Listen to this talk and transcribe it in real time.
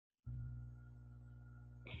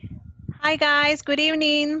Hi guys, good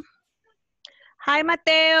evening. Hi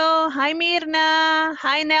Mateo, hi Mirna,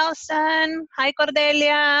 hi Nelson, hi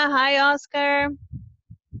Cordelia, hi Oscar,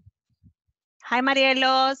 hi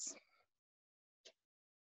Marielos.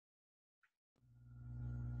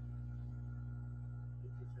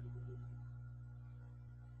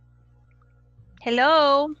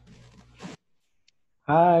 Hello,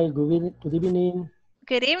 Hi, good evening.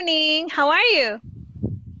 good evening, how are you?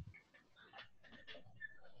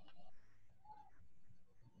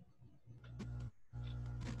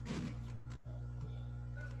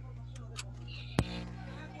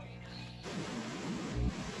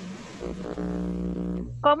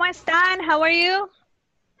 ¿Cómo están? How are you?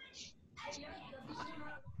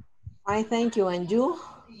 Fine, thank you. And you?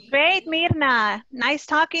 Great, Mirna. Nice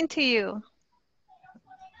talking to you.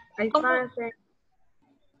 I ¿Cómo? find that.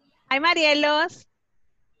 Hi Marielos.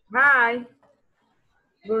 Hi.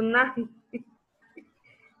 Good night.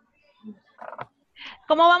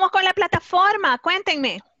 ¿Cómo vamos con la plataforma?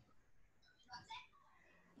 Cuéntenme.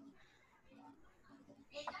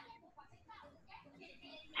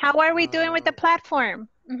 How are we doing with the platform?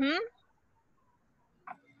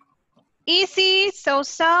 Easy, so,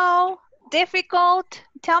 difficult.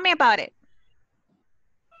 Tell me about it.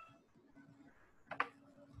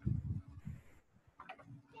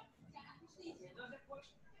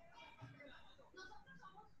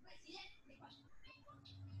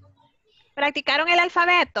 ¿Practicaron el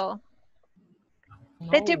alfabeto?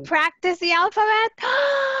 No. Did you practice the alphabet?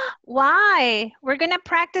 Why? We're going to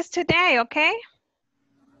practice today, okay?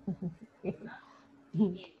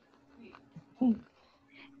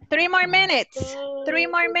 3 more minutes. 3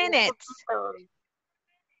 more minutes.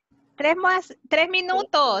 3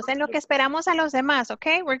 minutos en lo que esperamos a los demás,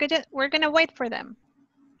 okay? We're going to wait for them.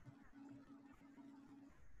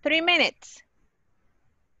 3 minutes.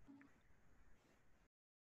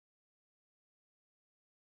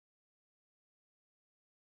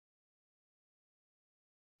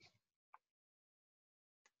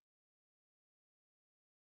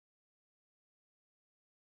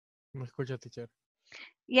 ¿Me escucha, teacher?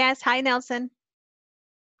 Yes, hi Nelson.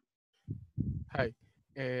 Hi.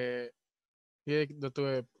 Yo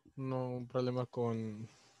tuve un problema con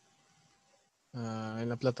en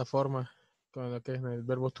la plataforma, con lo que es el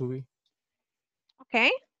verbo to be. Ok,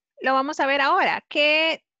 lo vamos a ver ahora.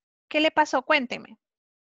 ¿Qué le pasó? Cuénteme.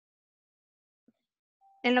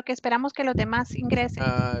 En lo que esperamos que los demás ingresen.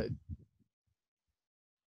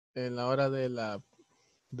 En la hora de la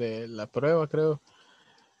prueba, creo.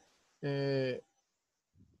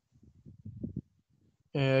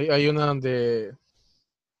 Hay una donde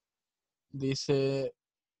dice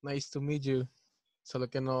nice to meet you, solo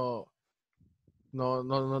que no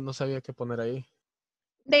sabía qué poner ahí.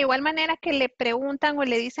 De igual manera que le preguntan o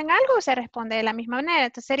le dicen algo, se responde de la misma manera.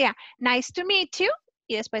 Entonces sería nice to meet you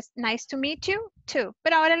y después nice to meet you too.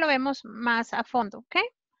 Pero ahora lo vemos más a fondo, ¿ok?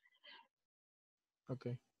 Ok.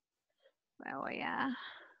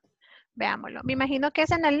 Veámoslo. Me imagino que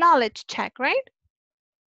es en el knowledge check, right?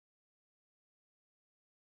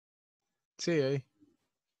 Sí, ahí.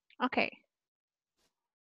 Ok.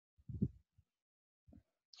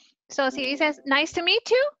 So, si dices nice to meet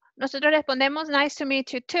you, nosotros respondemos nice to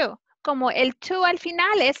meet you too. Como el to al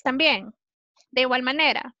final es también. De igual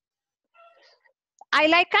manera. I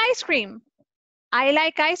like ice cream. I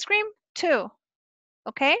like ice cream too.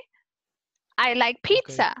 Okay? I like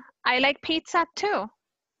pizza. Okay. I like pizza too.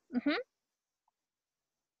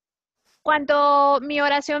 Cuando mi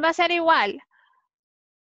oración va a ser igual,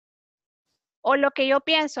 o lo que yo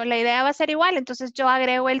pienso, la idea va a ser igual, entonces yo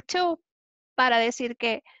agrego el to para decir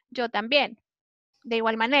que yo también, de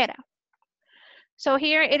igual manera. So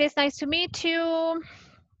here it is nice to meet you.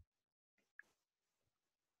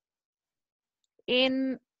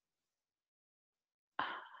 In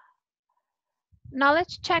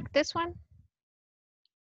knowledge check, this one.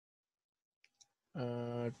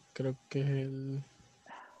 Creo que es el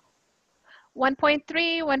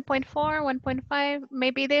 1.3, 1.4, 1.5,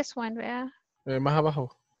 maybe this one. Yeah. más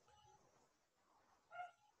abajo.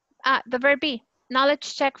 The verb be.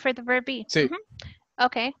 Knowledge check for the verb be. Sí.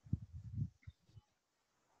 Okay.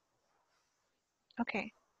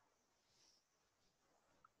 Okay.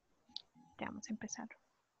 Ya vamos a empezar.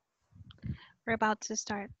 We're about to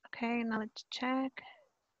start. Okay, knowledge check.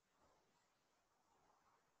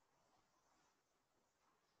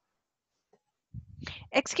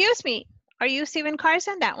 Excuse me, are you Steven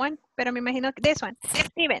Carson? That one. Pero me imagino que this one.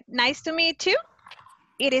 Steven, nice to meet you.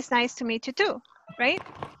 It is nice to meet you too, right?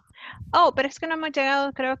 Oh, pero es que no hemos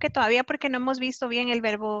llegado, creo que todavía porque no hemos visto bien el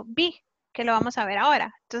verbo be. que lo vamos a ver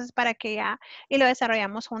ahora. Entonces, para que ya, y lo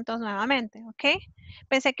desarrollamos juntos nuevamente, ¿ok?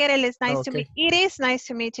 Pensé que era el it's nice to meet. It is nice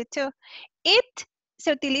to meet you too. It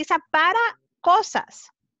se utiliza para cosas,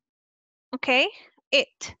 ¿ok?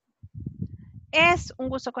 It. Es un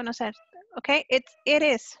gusto conocerte, ¿ok? It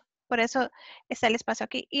is. Por eso está el espacio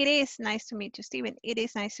aquí. It is nice to meet you, Steven. It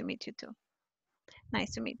is nice to meet you too.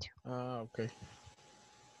 Nice to meet you. Ah, ok.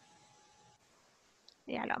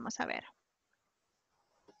 Ya lo vamos a ver.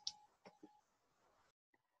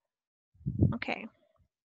 Ok.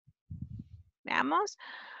 Veamos.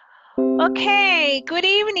 Ok, good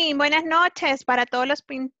evening, buenas noches para todos los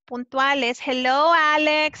puntuales. Hello,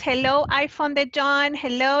 Alex. Hello, iPhone de John.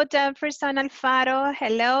 Hello, Jefferson Alfaro.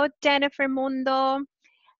 Hello, Jennifer Mundo.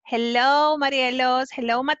 Hello, Marielos.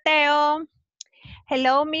 Hello, Mateo.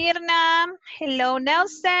 Hello, Mirna. Hello,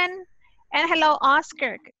 Nelson. And hello,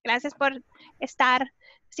 Oscar. Gracias por estar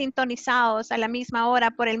sintonizados a la misma hora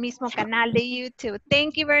por el mismo canal de YouTube.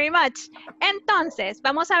 Thank you very much. Entonces,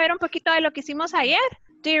 vamos a ver un poquito de lo que hicimos ayer.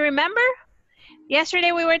 Do you remember?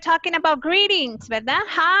 Yesterday we were talking about greetings, ¿verdad?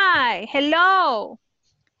 Hi, hello.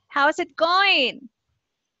 How's it going?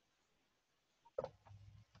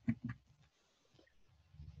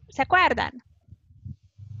 ¿Se acuerdan?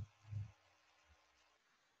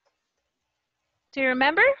 Do you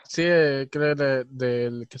remember? Sí, creo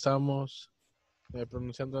del que estábamos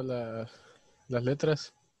pronunciando las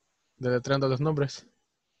letras, deletreando los nombres.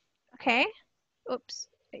 Okay. Oops.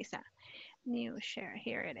 Ahí está. New share.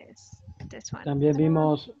 Here it is. This one. También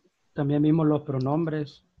vimos los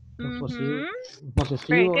pronombres, los Very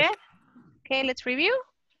posesivos. good. Okay, let's review.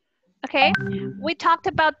 Okay, we talked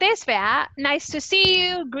about this, ¿verdad? Nice to see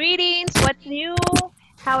you. Greetings. What's new?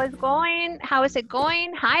 How is going? How is it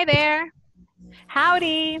going? Hi there.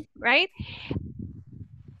 Howdy, right?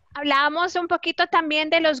 Hablábamos un poquito también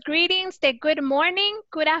de los greetings de good morning,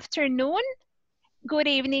 good afternoon, good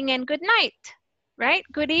evening, and good night, right?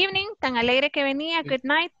 Good evening, tan alegre que venía, good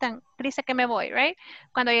night, tan triste que me voy, right?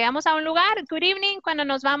 Cuando llegamos a un lugar, good evening, cuando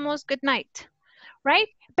nos vamos, good night, right?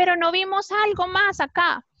 Pero no vimos algo más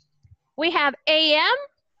acá. We have AM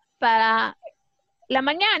para la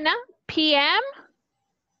mañana, PM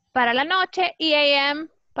para la noche y AM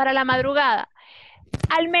para la madrugada.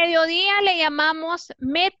 Al mediodía le llamamos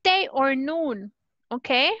midday or noon, ¿ok?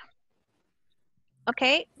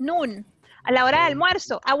 ¿Ok? Noon. A la hora de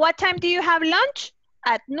almuerzo. At what time do you have lunch?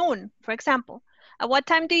 At noon, for example. At what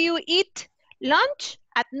time do you eat lunch?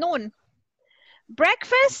 At noon.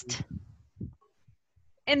 Breakfast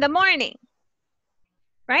in the morning,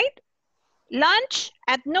 right? Lunch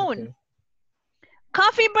at noon. Okay.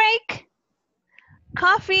 Coffee break,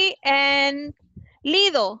 coffee and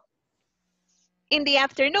Lido in the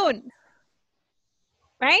afternoon,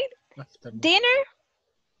 right? Afternoon. Dinner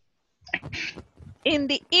in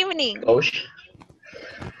the evening. Coach,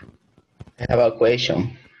 I have a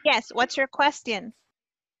question. Yes, what's your question?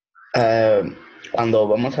 Cuando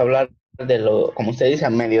vamos a hablar de lo, como usted dice, a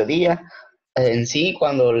mediodía, en sí,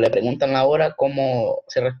 cuando le preguntan la hora, ¿cómo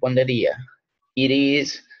se respondería? It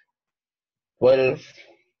is 12.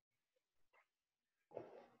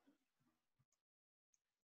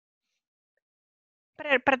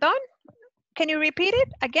 Perdón? Can you repeat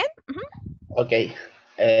it again? Ok.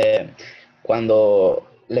 Cuando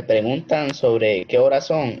le preguntan sobre qué horas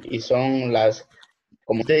son y son las,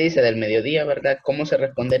 como usted dice, del mediodía, ¿verdad? ¿Cómo se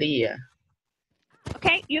respondería?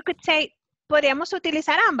 Okay, you could say, podríamos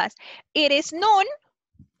utilizar ambas. It is noon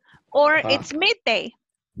or it's midday.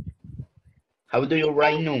 How do you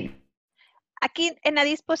write noon? Aquí en la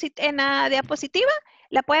diapositiva,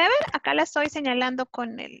 ¿la puede ver? Acá la estoy señalando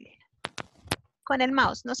con el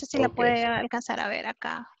mouse. No sé si la puede alcanzar a ver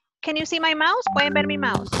acá. Can you see my mouse? ¿Pueden ver mi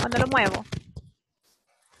mouse cuando lo muevo?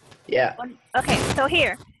 Yeah. Okay, so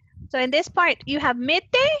here. So in this part, you have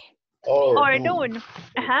midday or noon.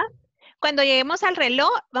 Ajá. Cuando lleguemos al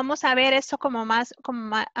reloj, vamos a ver eso con más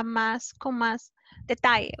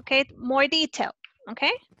detalle, okay? More detail,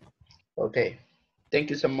 okay? Okay.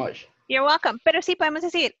 Thank you so much. You're welcome. Pero sí podemos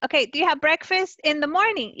decir, okay, do you have breakfast in the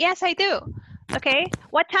morning? Yes, I do. Okay.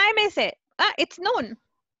 What time is it? It's noon,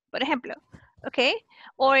 por ejemplo. Okay.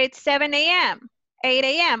 Or it's 7 a.m., 8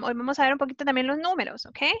 a.m. Hoy vamos a ver un poquito también los números,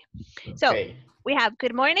 okay? So, we have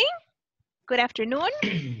good morning, good afternoon,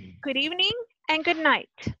 good evening, and good night.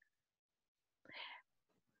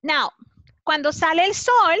 Now, cuando sale el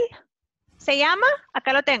sol, se llama,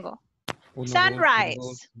 acá lo tengo, sunrise.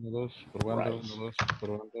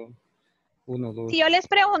 1, 2. Si yo les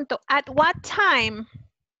pregunto, at what time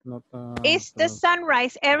is the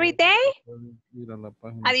sunrise every day?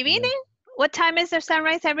 Adivinen, what time is the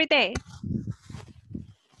sunrise every day?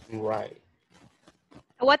 Right.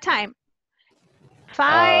 What time?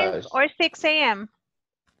 5 or 6 a.m.?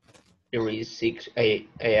 It is 6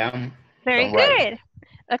 a.m. Very sunrise. good.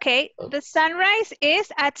 Okay, the sunrise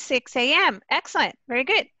is at 6 a.m. Excellent, very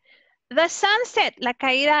good. The sunset, la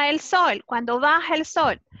caída del sol, cuando baja el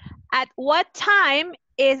sol. At what time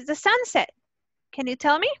is the sunset? Can you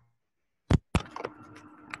tell me?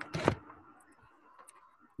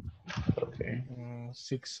 Okay.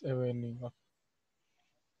 6 evening.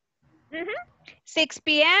 6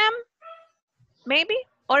 p.m. maybe?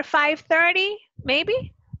 Or 5:30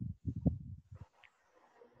 maybe?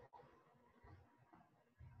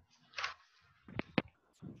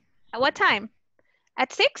 At what time?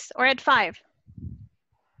 At 6 or at 5?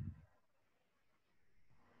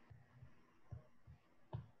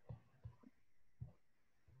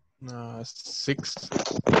 6. 6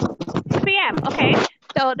 p.m. Okay,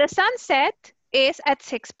 so the sunset is at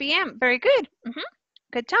 6 p.m. Very good.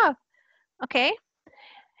 Good job. Okay.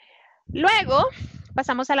 Luego,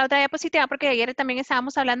 pasamos a la otra diapositiva porque ayer también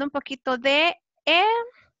estábamos hablando un poquito de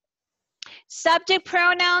subject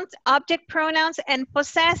pronouns, object pronouns, and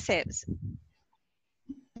possessives.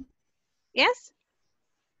 Yes?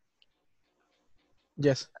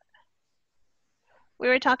 Yes. We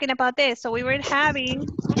were talking about this. So we're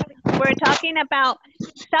talking about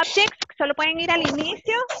subjects, solo pueden ir al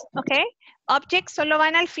inicio, okay? Objects solo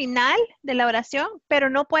van al final de la oración, pero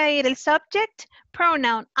no puede ir el subject,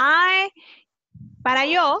 pronoun, I, para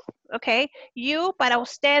yo, okay? You, para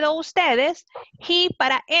usted o ustedes. He,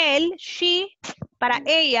 para él. She, para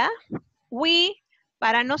ella. We,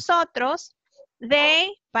 para nosotros.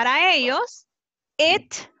 They, para ellos.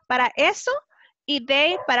 It, para eso. Y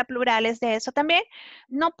they, para plurales de eso también.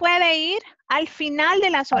 No puede ir al final de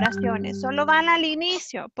las oraciones, solo van al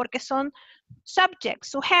inicio, porque son subjects,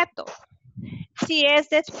 sujetos. Si es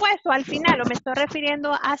después o al final, o me estoy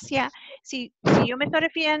refiriendo hacia, si yo me estoy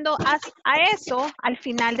refiriendo a eso, al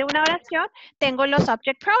final de una oración, tengo los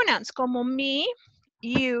subject pronouns, como me,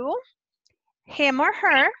 you, him or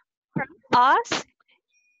her, us,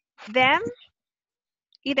 them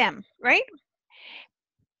y them, right?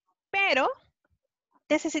 Pero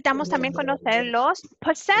necesitamos también conocer los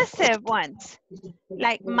possessive ones,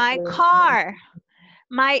 like my car,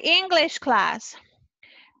 my English class,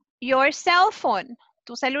 your cell phone,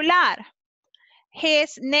 tu celular.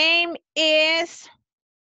 His name is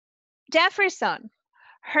Jefferson.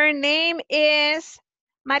 Her name is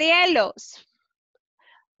Marielos.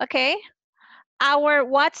 Okay. Our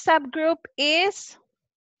WhatsApp group is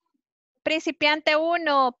Principiante 1,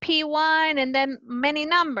 P1, and then many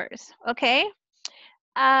numbers. Okay.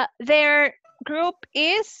 Their group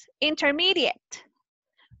is intermediate.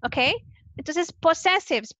 Okay. Entonces,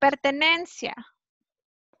 possessives, pertenencia.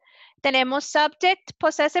 Tenemos subject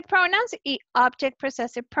possessive pronouns y object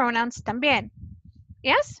possessive pronouns también.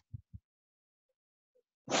 Yes?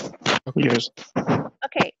 Yes.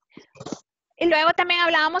 Ok. Y luego también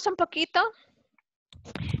hablábamos un poquito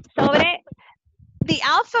sobre the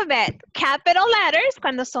alphabet. Capital letters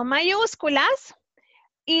cuando son mayúsculas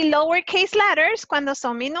y lowercase letters cuando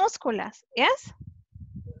son minúsculas. Yes?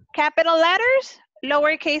 Capital letters,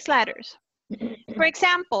 lowercase letters. For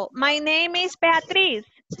example, my name is Beatriz.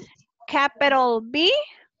 Capital B,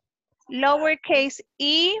 lowercase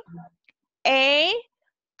e, a,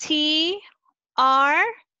 t, r,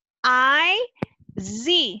 I,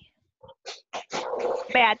 z.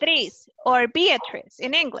 Beatriz or Beatrice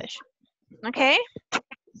in English. Okay?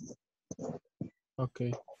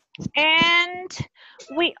 Okay. And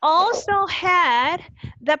we also had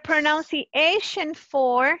the pronunciation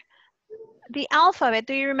for the alphabet.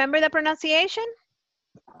 Do you remember the pronunciation?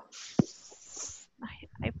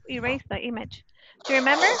 I erased the image. Do you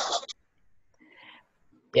remember?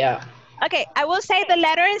 Yeah. Okay, I will say the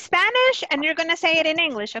letter in Spanish and you're gonna say it in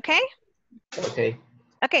English, okay? Okay.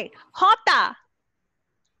 Okay,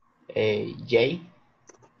 J. J.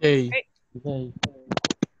 A.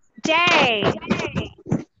 J.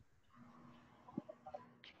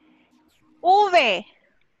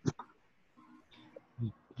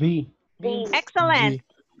 V. V. Excellent. G.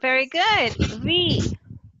 Very good. V.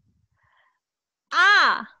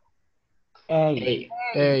 A. A.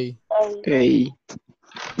 A. A. Q.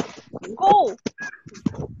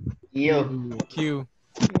 U. Q.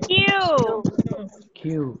 Q.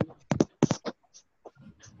 Q.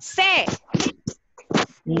 C.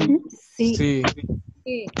 C.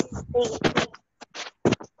 P.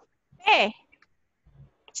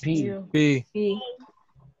 P. P.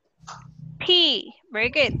 P. Very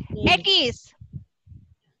good.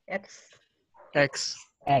 X. X.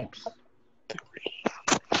 X.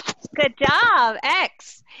 Good job.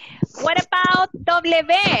 X. What about W?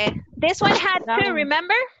 This one had two,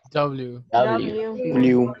 remember? W. W.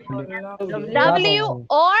 W. W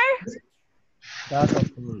or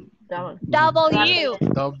W. W.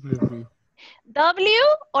 W. W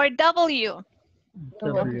or W.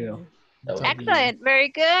 W. Excellent, very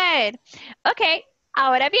good. Ok,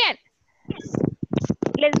 ahora bien,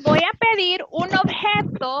 les voy a pedir un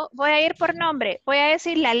objeto, voy a ir por nombre, voy a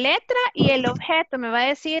decir la letra y el objeto me va a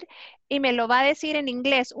decir, y me lo va a decir en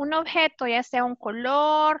inglés, un objeto, ya sea un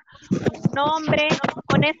color, un nombre,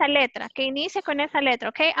 con esa letra, que inicie con esa letra,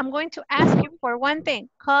 ok? I'm going to ask you for one thing,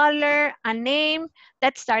 color, a name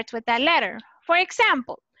that starts with that letter. For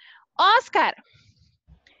example, Oscar,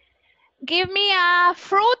 give me a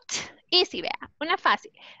fruit, easy, vea, una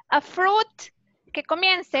fácil. A fruit que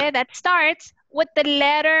comience, that starts with the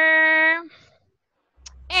letter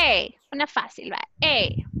A. Una fácil, va,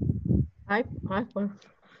 A. Apple.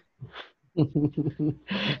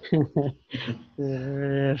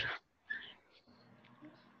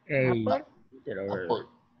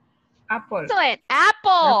 Excellent,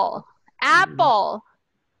 apple. Apple.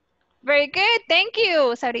 Very good, thank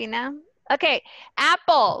you, Sabrina. Okay,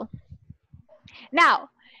 apple. Now,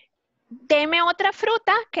 deme otra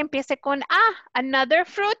fruta que empiece con A. Another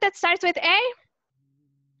fruit that starts with A.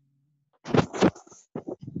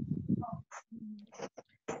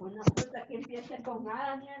 Una fruta que empiece con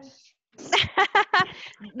A, Daniel.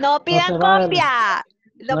 No pidan se vale. copia.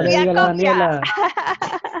 No No le pidan diga a la copia. Daniela.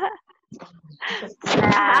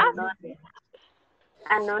 Ajá.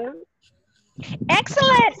 Anona.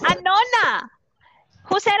 Excellent, Anona.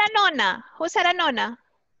 Who said Anona? Who said Anona?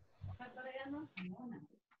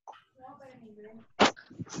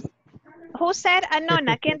 Who said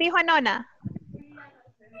Anona? ¿Quién dijo Anona?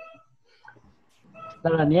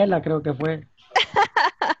 La Daniela creo que fue.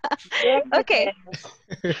 Okay.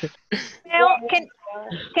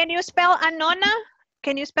 Can you spell Anona?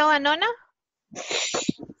 Can you spell Anona?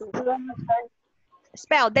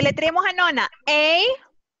 Spell. Deletreemos Anona. A.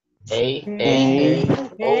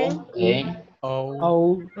 O.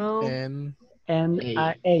 O. N. N.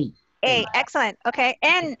 A. A. Excellent. Okay.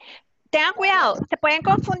 N. Tengan cuidado. Se pueden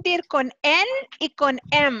confundir con N y con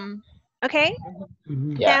M. Okay.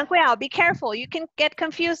 Tengan cuidado. Be careful. You can get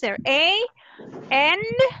confused there. A, N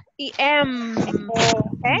y M.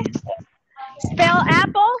 Okay. Spell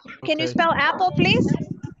apple. Can you spell apple, please?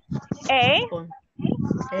 A.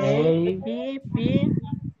 A. P,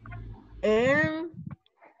 N,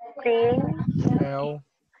 L.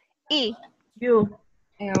 E. U.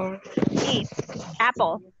 E.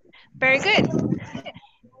 Apple. Very good.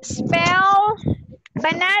 Spell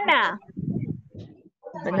banana.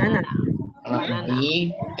 Banana.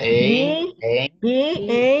 B. B,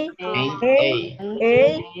 A,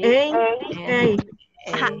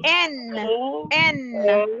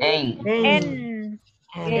 N.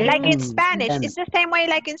 Like in Spanish. N. It's the same way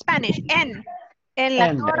like in Spanish. N. En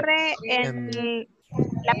la torre, en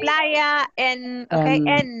la playa, en, okay,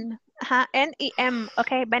 N. N y M.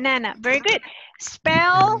 Okay, banana. Very good.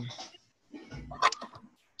 Spell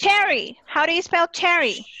cherry. How do you spell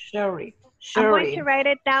cherry? Cherry. I'm going to write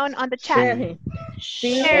it down on the chat.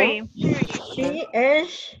 Cherry. C,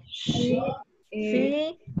 S, C,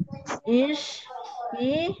 is,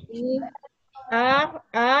 E, R,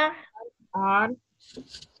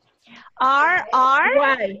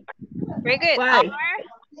 Y. Very good. Y.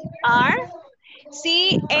 R,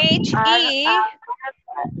 C, H, E,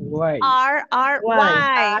 Y. R,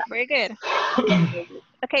 Y. Very good.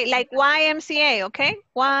 Okay, like YMCA, okay?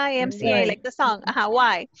 YMCA, like the song.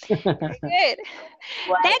 Y. Very good.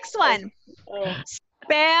 Next one.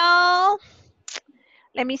 Spell,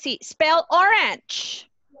 let me see. Spell orange.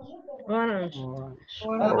 Orange.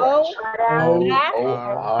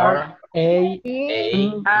 R. A.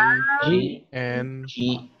 N.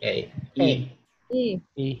 E.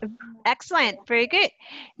 Excellent, very good.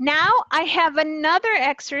 Now I have another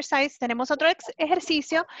exercise. Tenemos otro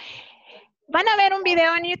ejercicio. Van a ver un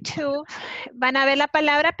video en YouTube, van a ver la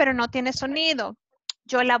palabra, pero no tiene sonido.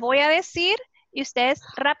 Yo la voy a decir y ustedes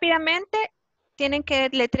rápidamente tienen que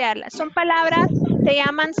letrearla. Son palabras, se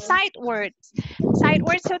llaman sight words. Sight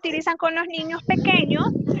words se utilizan con los niños pequeños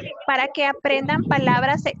para que aprendan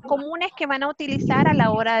palabras comunes que van a utilizar a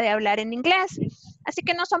la hora de hablar en inglés. Así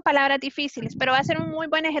que no son palabras difíciles, pero va a ser un muy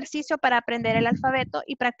buen ejercicio para aprender el alfabeto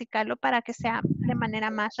y practicarlo para que sea de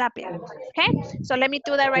manera más rápida. Okay? So let me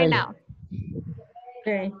do that right now.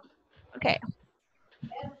 Okay.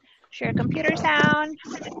 Share computer sound.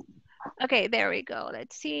 Okay, there we go.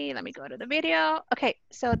 Let's see. Let me go to the video. Okay,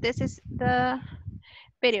 so this is the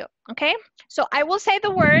video. Okay, so I will say the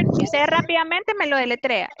word. Y usted rápidamente me lo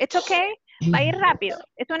deletrea. It's okay. Va a ir rápido.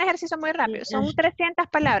 Es un ejercicio muy rápido. Son 300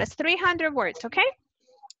 palabras. 300 words, okay?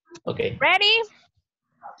 Okay. Ready,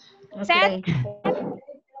 set, Okay.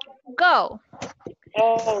 go.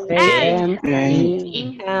 N,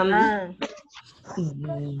 E, A,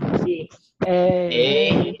 A,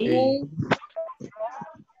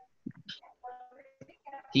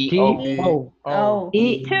 T, T, O, O,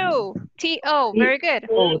 Two, T-O, very good.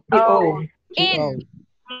 In,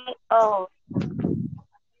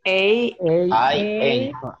 A, I,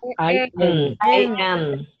 N, I, N,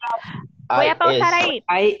 voy a I, pausar S.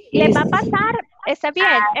 ahí. Les va a pasar, está bien,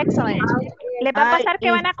 excellent. Les va a pasar que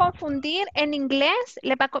van a confundir en inglés,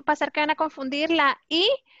 les va a pasar que van a confundir la I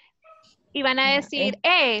y van a decir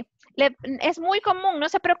es muy común, no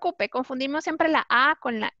se preocupe, confundimos siempre la A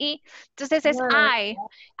con la I. Entonces es I.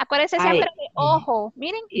 Acuérdense siempre de ojo,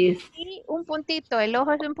 miren, y un puntito, el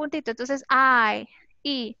ojo es un puntito, entonces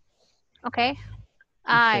I, ¿ok?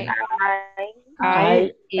 I,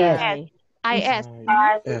 S, I-S.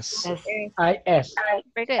 S. I, S.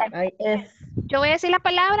 Very good. Yo voy a decir la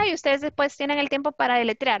palabra y ustedes después tienen el tiempo para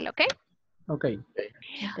deletrearlo, ¿ok? Okay.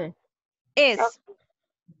 Is,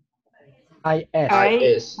 I, S. I,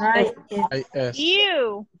 S. I, S.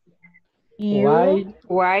 you, Y, O,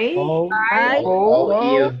 O,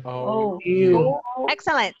 U, O, U,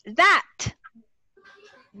 excellent. That,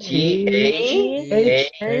 T,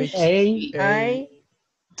 H, H, A, A, A,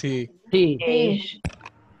 T. T,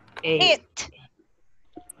 it,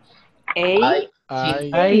 I,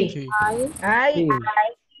 I, T,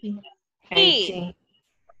 T. T,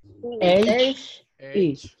 he,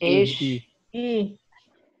 H,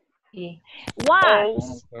 E,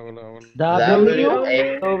 was, W, W,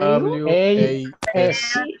 X, W, A, A,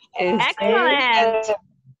 S. S. excellent.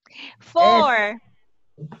 For,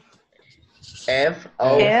 F,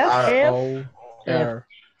 O, R,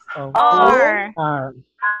 O, R. are,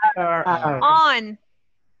 R, R, on.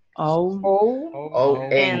 O, O,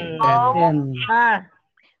 N, N,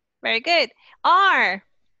 Very good. Are,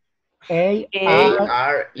 A, A, R,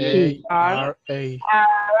 R, E, A, R,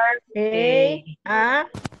 A.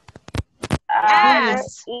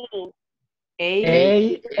 as,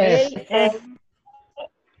 A, S,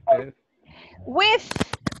 with,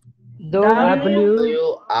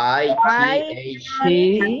 W, I,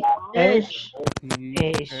 T, H,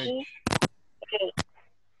 T,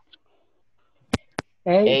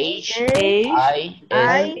 H, I,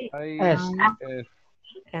 S.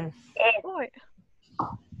 S. uy,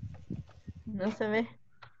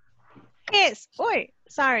 is, uy,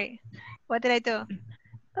 sorry. What did I do?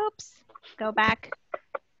 Oops, go back.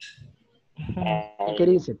 ¿Qué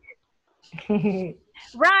dice?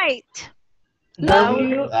 Right.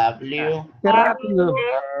 W, Qué rápido.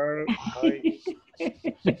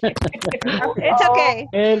 It's okay.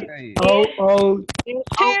 L, O,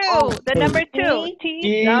 Two, the number two.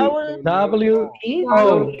 T, T, W,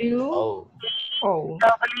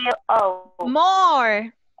 O,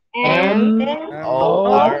 more. M,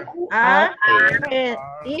 O, R,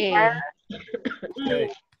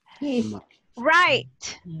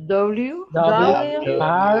 Right. W, W,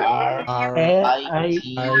 R, R, I,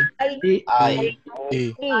 T, I,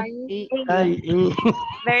 E. I, E,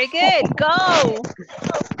 Very good. Go.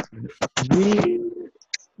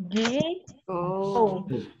 G,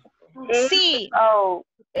 C.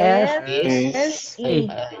 S, S,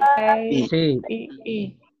 C,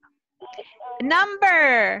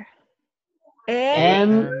 Number.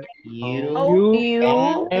 N,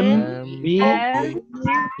 U, M, B,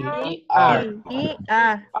 E, R,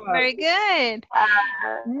 Very good.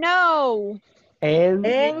 No. N,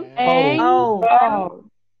 O,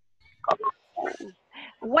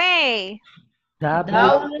 Way. W,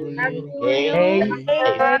 A,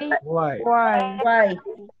 Y,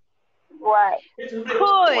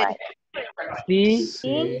 Could. C,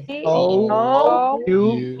 C, O,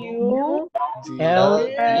 U, U, D, L,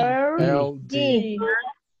 L, D.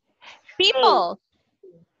 People.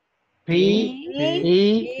 P,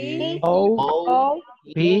 E, O, O,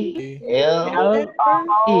 P, L,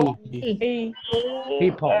 L, E. E,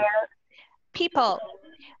 people, People.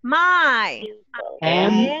 My.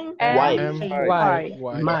 M, Y,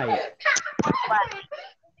 Y, my,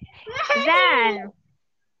 Then.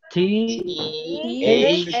 T,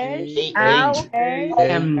 H, H,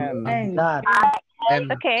 M, that,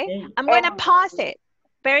 N. Okay. I'm going to pause it.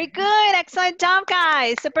 Very good. Excellent job,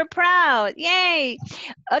 guys. Super proud. Yay.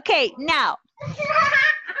 Okay, now.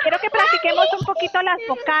 Quiero que practiquemos un poquito las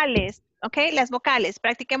vocales. Okay, las vocales.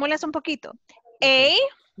 Practiquémoslas un poquito. A.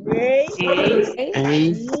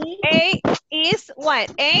 A is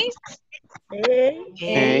what? A?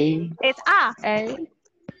 It's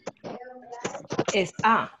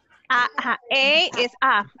A. A is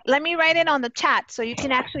A. Let me write it on the chat so you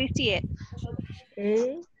can actually see it.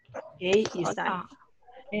 A is Hold on.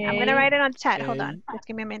 A. I'm going to write it on chat. Hold A. on. Just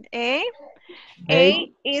give me a minute. A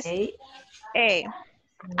A, is A. A.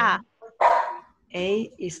 A.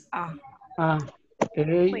 A is A. A. A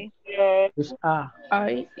Wait. is A.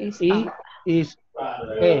 I is E A. is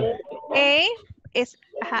E. A is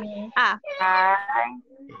ajá, A.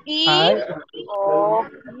 E I,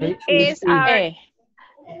 I is is E. our E.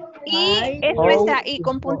 E es O nuestra I is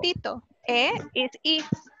con O. puntito. E is I.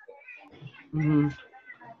 Mhm.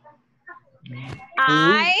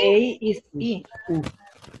 I A is U E. U.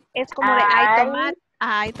 es como de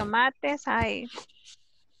hay tomates, hay,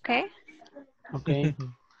 ¿ok? Okay.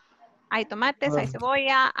 Hay tomates, hay Ah,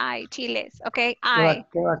 cebolla, hay chiles, ¿ok? ¿Qué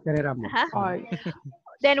va a querer, amor? Ajá. I.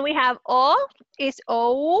 Then we have O is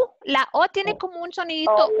O. La O tiene como un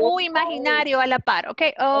sonidito U imaginario a la par, ¿ok?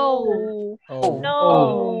 O. O.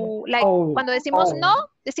 No. Like, O. cuando decimos no,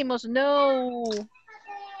 decimos no.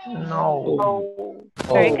 O.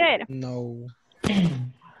 Very O. good. No.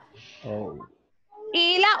 O.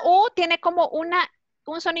 Y la U tiene como un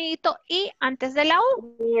sonidito I antes de la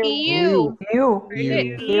U. U. You. U.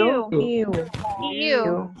 Very good. You. You.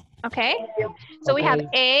 You. Okay. So we have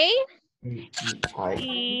Okay. A,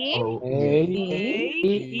 E, A,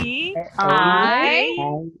 E. I,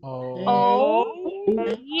 O. O,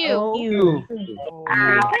 U. U.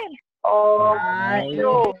 Very good.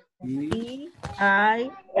 I,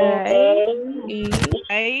 I. A. E.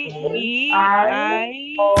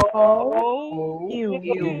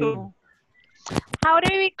 U. How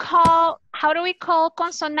do we call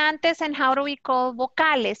consonantes and how do we call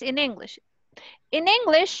vocales in English? In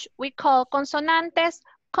English, we call consonantes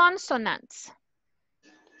consonants.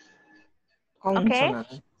 Okay?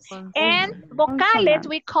 And vocales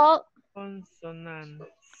we call,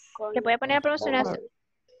 le voy a poner la pronunciación,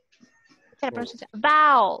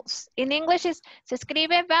 vowels. In English se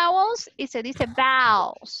escribe vowels y se dice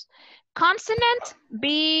vowels. Consonant,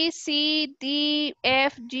 B, C, D,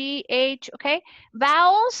 F, G, H, okay?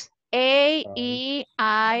 Vowels, A, E,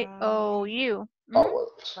 I, O, U.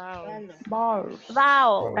 Vowels. Vowels.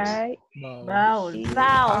 Vowels.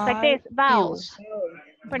 Vowels, like this, vowels.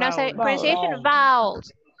 Pronunciation,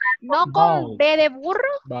 vowels. No con Vowels. B de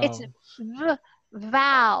burro, it's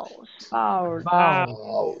Vowels. vowels.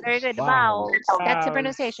 Vowels. Very good, Vowels. vowels. That's the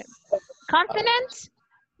pronunciation. Consonants,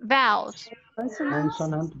 vowels.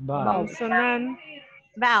 Consonant vowels.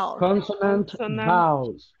 Vowels. Consonant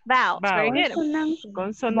vowels. Vowels. Very good.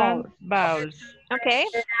 Vowels. Okay.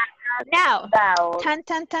 Now, tan,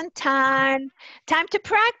 tan, tan, tan. Time to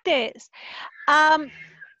practice.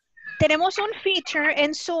 Tenemos un feature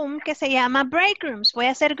en Zoom que se llama break rooms. Voy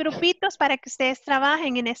a hacer grupitos para que ustedes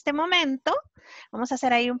trabajen en este momento. Vamos a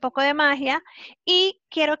hacer ahí un poco de magia. Y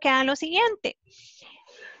quiero que hagan lo siguiente.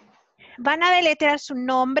 Van a deletrear su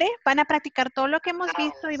nombre, van a practicar todo lo que hemos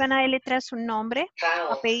visto y van a deletrear su nombre,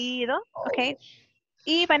 apellido, ¿ok?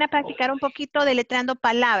 Y van a practicar un poquito deletreando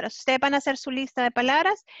palabras. Ustedes van a hacer su lista de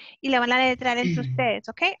palabras y la van a deletrear entre ustedes,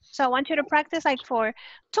 ¿ok? So I want you to practice like for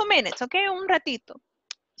 2 minutes, ¿ok? Un ratito.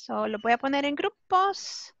 So lo voy a poner en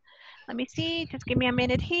grupos. Let me see, just give me a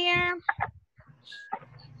minute here.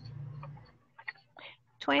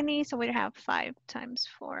 20, so we have 5 times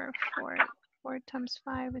 4, 4 times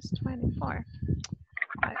 5 is 24.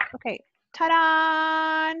 Okay,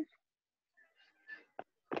 ta-da!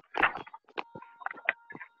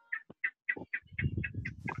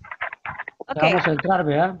 Okay. Vamos a entrar,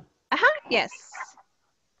 ¿verdad? Yes.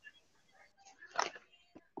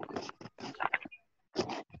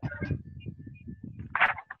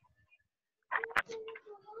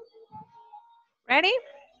 Ready?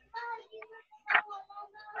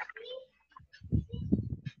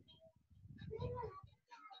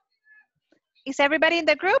 Is everybody in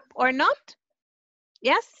the group or not?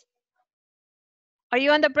 Yes? Are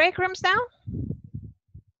you on the break rooms now?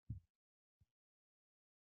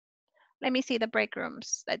 Let me see the break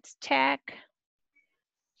rooms. Let's check.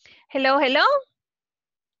 Hello, hello.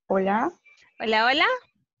 Hola. Hola, hola.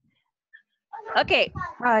 Okay.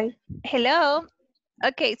 Hi. Hello.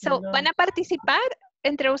 Okay, so Hello. van a participar.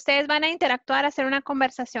 Entre ustedes van a interactuar, hacer una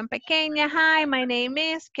conversación pequeña. Hi, my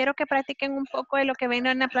name is. Quiero que practiquen un poco de lo que ven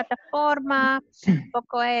en la plataforma, un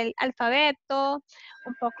poco el alfabeto,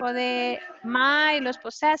 un poco de my, los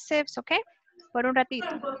possessives, ¿ok? Por un ratito.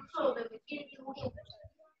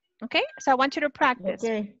 Okay, so I want you to practice.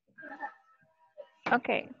 Okay.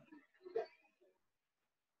 Okay.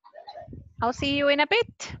 I'll see you in a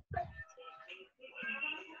bit.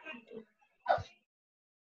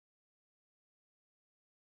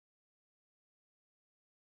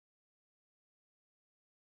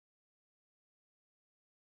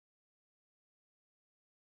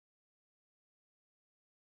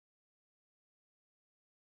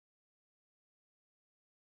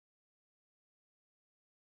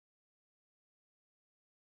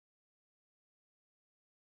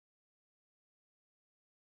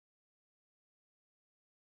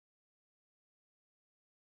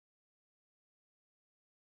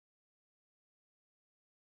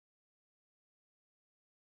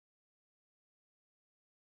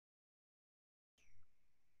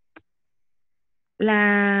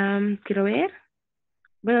 Quiero ver.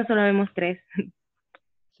 Bueno, solo vemos 3.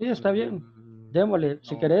 Sí, está bien. Démosle.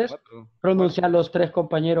 Si No, querés, 4. pronuncia a los 3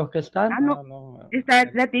 compañeros que están. No. No. Está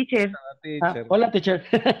la teacher. Ah, hola, teacher.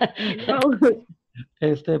 Hello.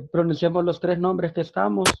 Pronunciamos los 3 nombres que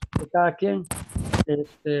estamos, de cada quien. Okay.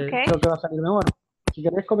 Creo que va a salir mejor. Si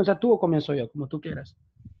querés comenzar tú o comienzo yo, como tú quieras.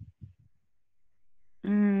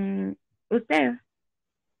 Usted.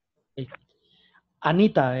 Sí.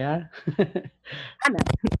 Anita, ¿verdad? Ana.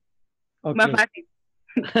 Ok. Más fácil.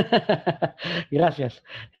 Gracias.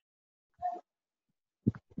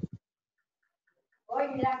 Oye,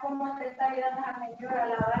 mira cómo te está ayudando a la señora a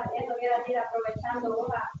lavar. Eso hubiera ir aprovechando vos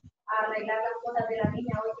a arreglar las cosas de la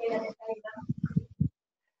niña. Hoy que ella te está ayudando.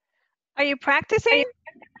 Are you practicing?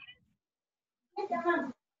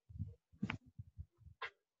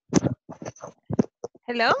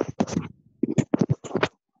 Hello?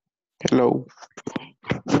 Hello.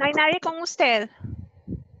 No hay nadie con usted.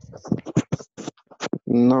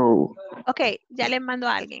 No. Ok, ya le mando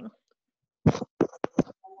a alguien.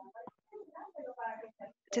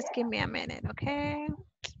 Just give me a minute, okay?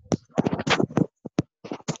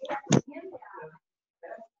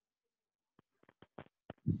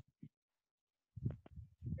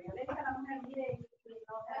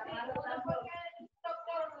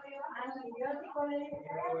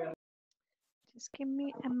 Just give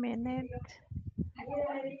me a minute.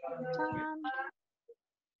 Done.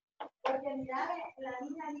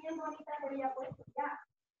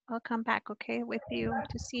 I'll come back, okay, with you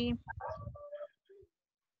to see.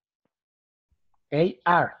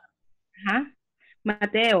 A-R. Ajá.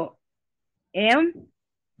 Mateo. M.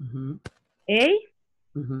 Ujú, A.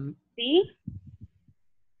 ujú, C.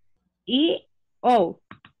 E. O.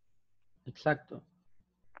 exacto.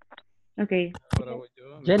 Ok. Ahora voy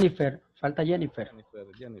yo. Jennifer. Falta Jennifer.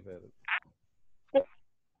 Jennifer.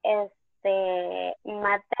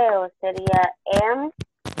 Mateo sería M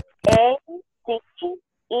A C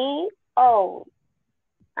E O.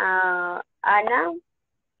 Ana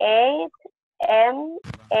A M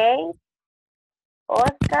A.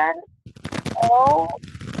 Oscar O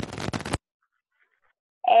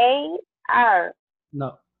A R.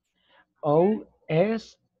 No.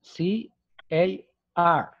 O-S-C-A-R.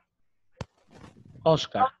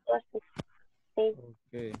 Oscar. Sí.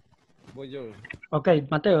 Ok. Voy yo. Ok,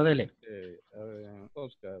 Mateo, dele.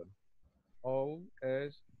 Oscar.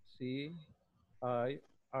 O-S-C-I-R.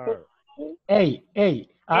 A, A.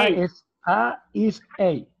 A is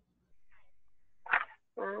A.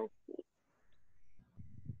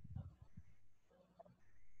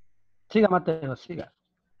 Siga, Mateo, siga.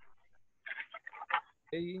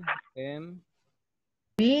 A-N.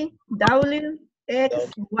 B-W-X-Y-C.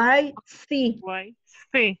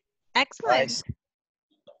 Sí. Excellent.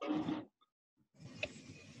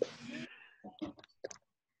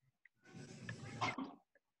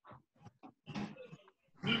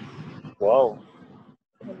 Wow.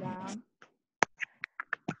 Hola.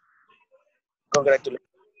 Congratulations.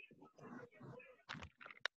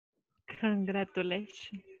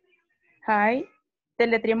 Congratulations. Hi.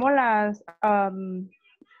 Deletreamos las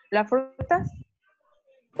frutas.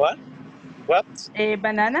 What? What?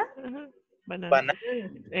 Banana. Banana.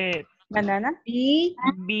 Banana. B,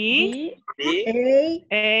 B, B,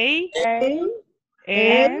 A, A, N,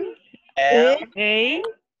 N, A, A,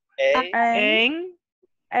 A, N,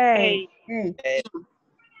 A. A. A.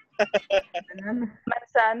 banana.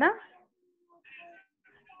 Manzana.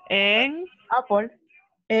 N, Apple.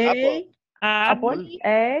 A, Apple.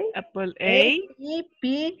 A. Apple A, A,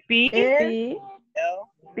 P, P, L,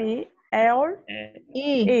 P. L. E.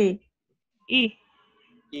 E. E,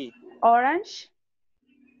 E. Orange.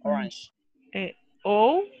 Orange.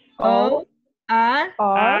 O, O, R, R.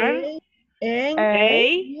 R, N,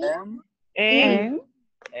 A, M. N,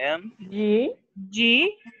 M. G.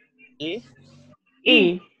 G, E.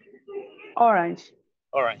 E. Orange.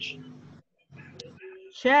 Orange.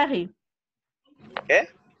 Cherry, ¿Qué?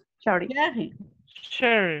 Sorry. cherry.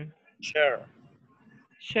 Cherry, Sure.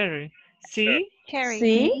 cherry. C, Cherry.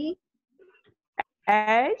 C.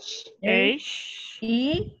 H. H,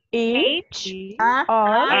 E, E. H. E, R,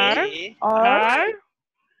 R, E. R,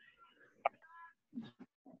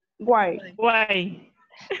 Y. Y.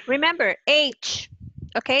 Remember, H.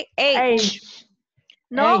 Okay, H. H.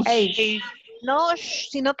 No, H. no,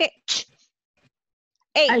 sino que ch.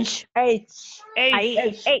 H. H. Ahí,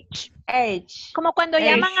 H, H. H. Como cuando H.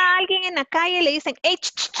 llaman a alguien en la calle y le dicen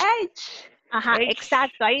H. H. Ajá, H.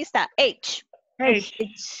 exacto, ahí está, H. H,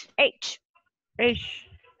 H. H,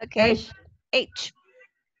 Okay, H.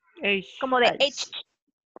 H, Como de H.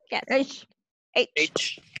 Yes. H, H.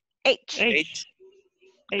 H. H.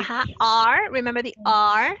 H. R. Remember the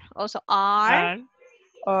R. Also R.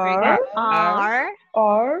 Very good. R.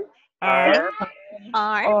 R.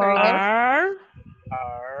 R. Very good.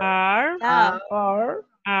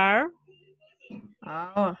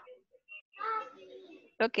 R.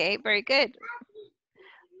 Okay, very good.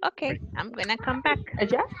 Okay, I'm gonna come back.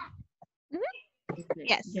 Yeah.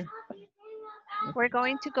 Yes. We're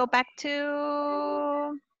going to go back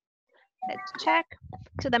to, let's check,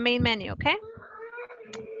 to the main menu, okay?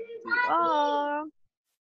 Oh.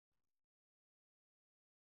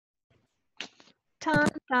 Ton,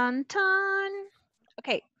 ton, ton.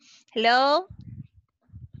 Okay, hello.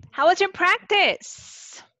 How was your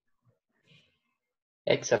practice?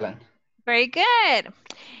 Excellent. Very good.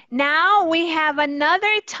 Now we have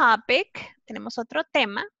another topic. Tenemos otro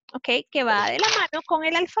tema, ok, que va de la mano con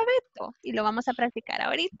el alfabeto y lo vamos a practicar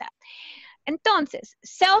ahorita. Entonces,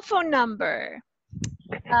 cell phone number,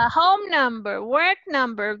 home number, work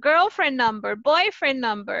number, girlfriend number, boyfriend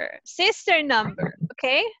number, sister number,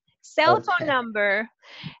 ok? Cell phone number.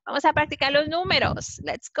 Vamos a practicar los números.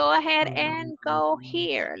 Let's go ahead and go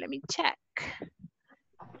here. Let me check.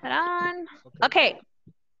 Hold on. Okay.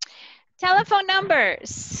 Telephone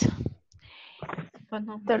numbers.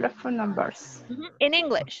 Telephone numbers. In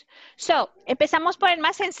English. So, empezamos por el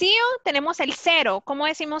más sencillo. Tenemos el cero. ¿Cómo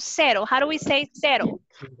decimos cero? How do we say cero?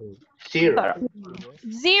 Zero.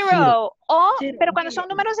 Zero. O, pero cuando son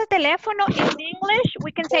números de teléfono, in English,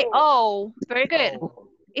 we can say oh. Very good.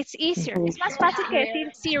 It's easier. Es más fácil que decir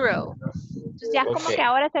zero. Entonces ya como que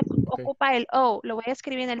ahora se ocupa el O. Lo voy a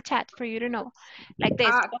escribir en el chat for you to know. Like this.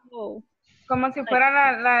 O. Como si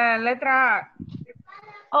fuera la letra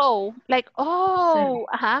O. Like oh.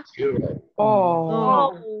 Ajá.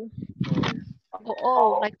 Oh.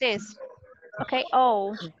 O. Like this. Okay.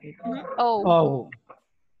 O. O.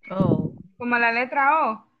 como la letra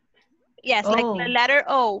O. Yes, like the letter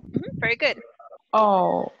O. Very good.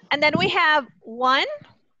 Oh. And then we have one.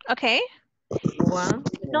 Okay.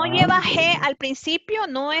 No lleva G al principio,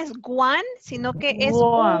 no es guan, sino que es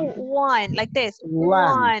one, like this.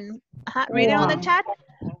 One. Read it on the chat.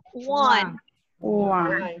 One.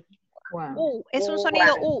 Es un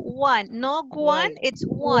sonido U, one. No guan, it's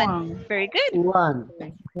one. Very good.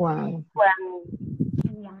 One.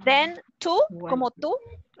 Then two, como tú,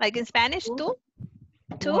 like in Spanish, two.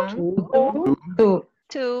 Two.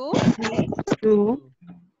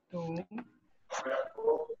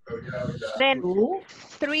 Then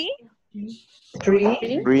three.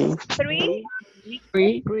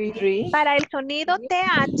 Para el sonido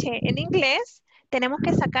TH en inglés, tenemos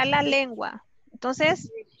que sacar la lengua.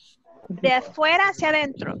 Entonces, de afuera hacia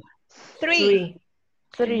adentro. Three.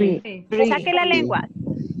 Saque la lengua.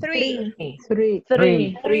 Three.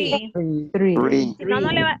 No,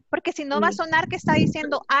 no le va, porque si no va a sonar que está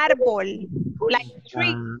diciendo árbol. Like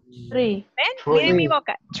tree. ¿Ven? Miren mi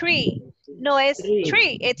boca. Tree. No es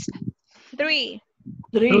tree, it's three.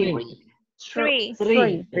 Three.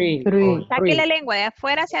 Saque la lengua de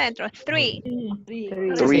afuera hacia adentro. Three.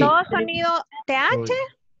 Entonces, todo sonido TH.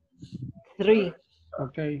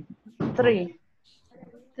 Okay. Three.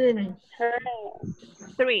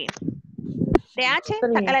 TH,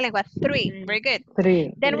 saca la lengua. Three. Very good.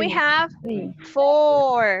 Then we have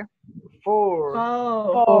four.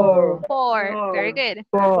 Very good.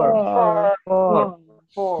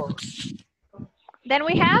 Then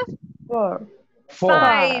we have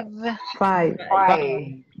five.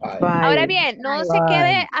 Ahora bien, no se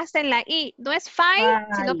quede hasta en la I. No es five,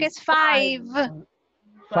 sino que es five.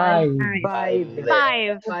 Five. Very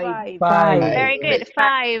good.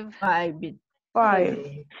 Five.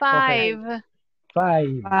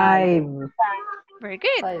 Very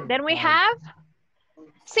good. Then we have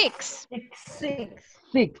six. Like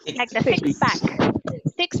the six pack.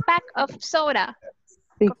 Six pack of soda.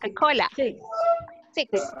 Coca-Cola.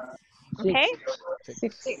 Six. Okay.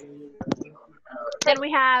 Then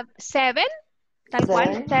we have seven. Tal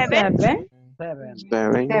cual. Seven.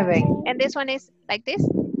 And this one is like this.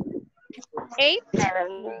 Eight.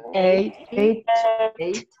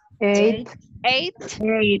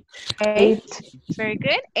 Very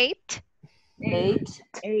good. Eight.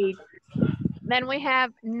 Then we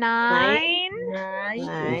have nine.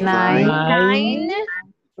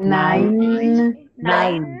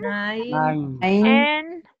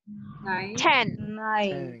 And 10.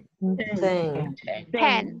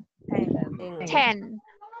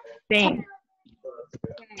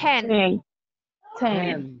 10.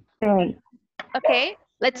 Okay,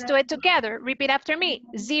 let's do it together. Repeat after me.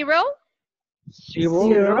 Zero.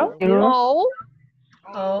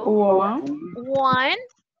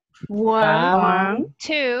 One.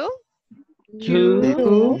 Two.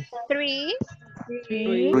 Three.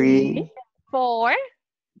 3, 4,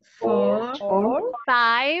 4, 5,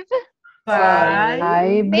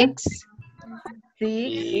 5, 6,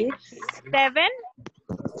 6, 7,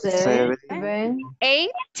 7,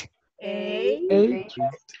 8, 8,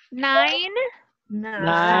 9,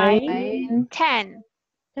 9, 10.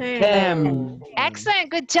 10. Excellent,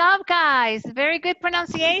 good job, guys. Very good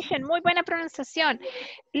pronunciation, muy buena pronunciación.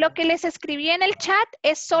 Lo que les escribí en el chat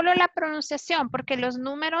es solo la pronunciación, porque los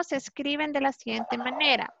números se escriben de la siguiente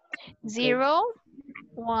manera. 0,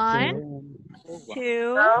 1, 2,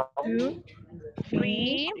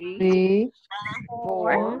 3, 3,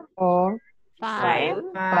 4, 4,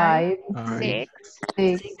 5, 5, 6,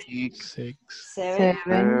 6, 7, 7,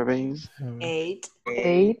 8,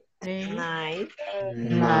 8, 9, 9, 10.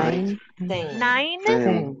 9,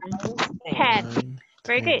 10. 10.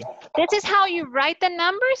 Very good. This is how you write the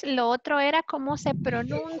numbers. Lo otro era cómo se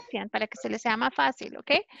pronuncian para que se les sea más fácil,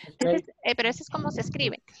 ¿ok? Pero eso es cómo se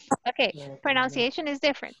escribe. Ok, pronunciation is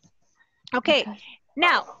different. Ok,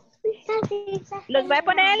 now, los voy a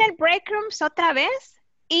poner en el break rooms otra vez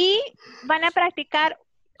y van a practicar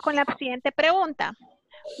con la siguiente pregunta.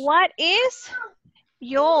 What is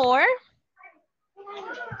your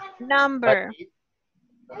number?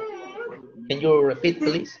 Can you repeat,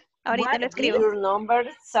 please? Ahorita lo escribo. Your number,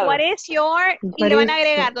 so. What is your, y le van a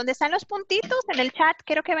agregar, donde están los puntitos en el chat,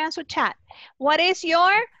 quiero que vean su chat. What is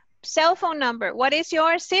your cell phone number? What is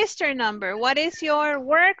your sister number? What is your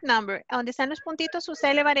work number? Donde están los puntitos,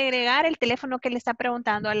 usted le va a agregar el teléfono que le está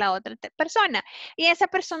preguntando a la otra persona. Y esa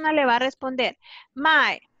persona le va a responder,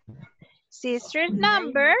 my sister's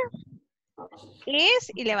number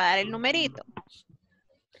is, y le va a dar el numerito.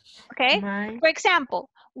 Okay? For example,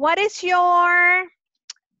 what is your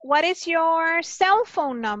cell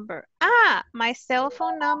phone number? Ah, my cell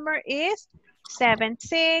phone number is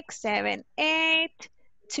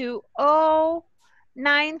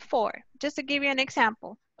 76782094. Just to give you an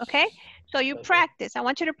example, okay? So you practice. I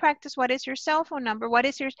want you to practice what is your cell phone number, what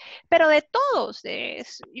is your, pero de todos, de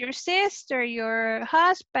your sister, your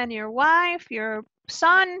husband, your wife, your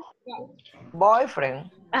son. Boyfriend.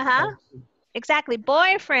 Uh-huh. Exactly.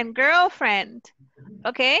 Boyfriend, girlfriend.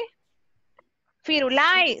 Okay?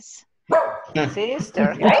 Firulais.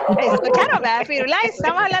 Sister. Escucharon, ¿verdad? Firulais.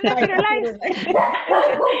 Estamos hablando de Firulais.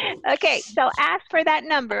 Okay, so ask for that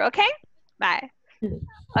number, okay? Bye.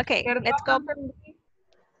 Okay, let's go.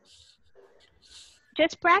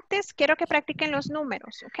 Just practice. Quiero que practiquen los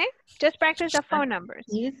números, okay? Just practice the phone numbers.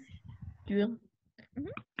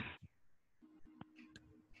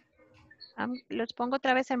 Los pongo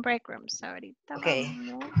otra vez en break rooms ahorita. Okay.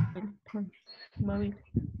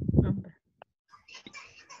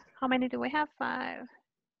 How many do we have? 5.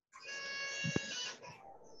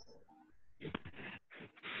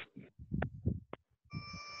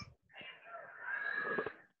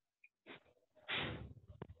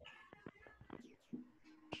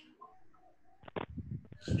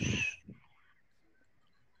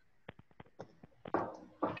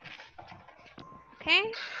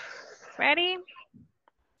 Okay. Ready?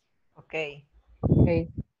 Okay.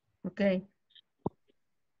 Okay.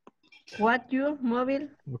 What your mobile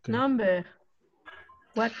number?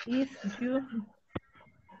 What is your?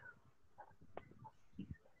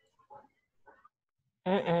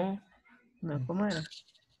 No, ¿cómo era?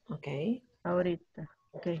 Okay. Ahorita.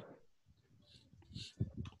 Okay.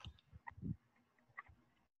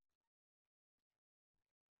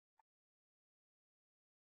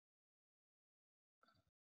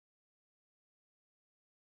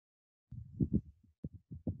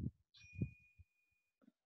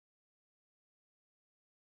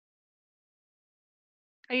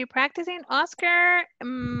 Are you practicing? Oscar,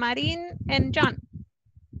 Marin, and John.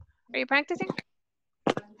 Are you practicing?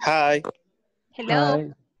 Hi. Hello.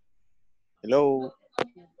 Hi. Hello.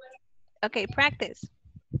 Okay, practice.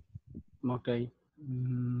 Okay.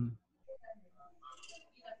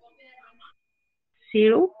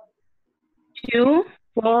 0, 2,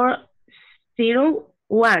 4, 0,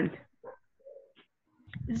 1.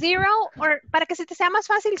 0, or para que se te sea más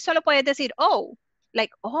fácil, solo puedes decir oh.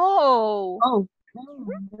 Like, oh.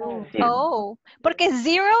 Oh. Porque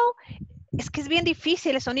 0, es que es bien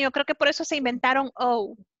difícil el sonido. Creo que por eso se inventaron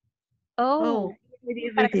oh. Oh.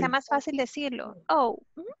 Para que sea más fácil decirlo. Oh.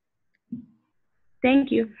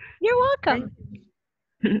 Thank you. You're welcome.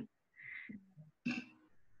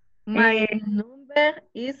 My number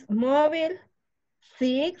is mobile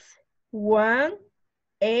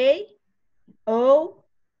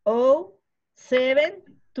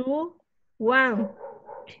 6180721.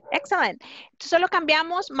 Excellent. Entonces solo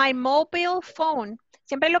cambiamos my mobile phone.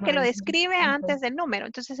 Siempre lo que lo My describe antes del número.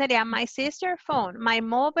 Entonces sería my sister phone, my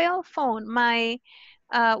mobile phone, my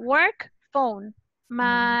work phone,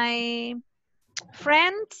 my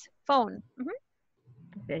friend's phone.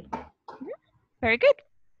 Okay. Very good.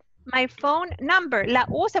 My phone number. La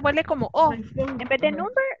U se vuelve como O. My phone, En vez de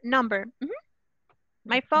number.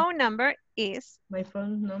 My phone number is. My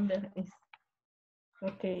phone number is.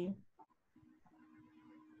 Okay.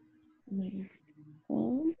 My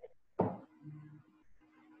phone.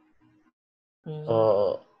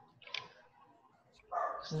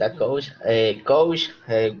 That coach. Coach,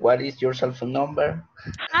 what is your cell phone number?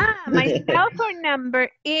 My cell phone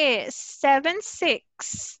number is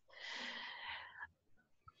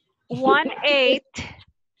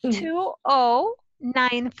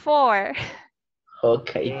 76182094.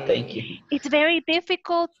 Okay, thank you. It's very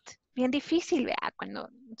difficult. Bien difícil, ¿verdad? Cuando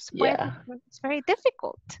se puede, Yeah. it's very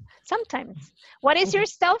difficult sometimes. What is your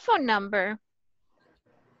cell phone number?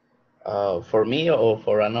 For me or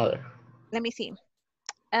for another? Let me see.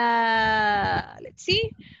 Let's see.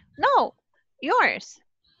 No, yours.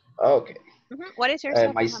 Okay. What is your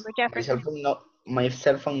cell My phone number, Jefferson? my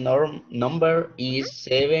cell phone number is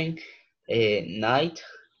 7 9.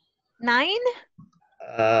 9?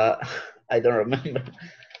 I don't remember.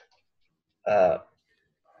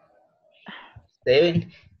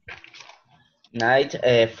 7 9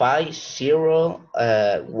 5 0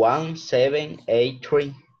 1 7 8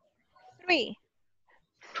 3.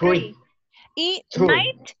 3. Y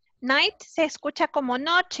night se escucha como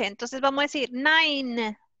noche, entonces vamos a decir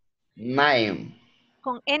 9. 9.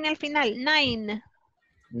 Con N al final, 9.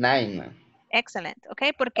 9. Excellent,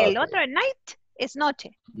 ok, porque el otro night es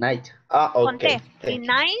noche. Night. Con Okay. T. Y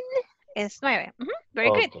 9 es 9. Very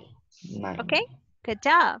good. 9. Okay, good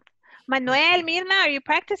job. Manuel, Mirna, are you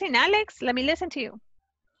practicing? Alex, let me listen to you.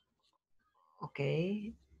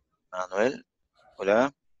 Okay. Manuel,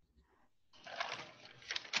 hola.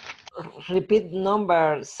 Repeat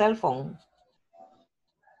number, cell phone.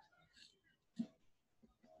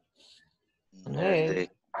 Manuel.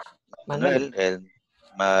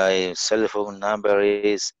 My cell phone number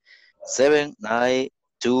is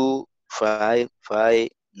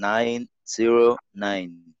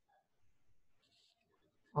 792555909.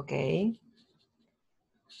 Okay.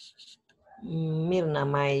 Mirna,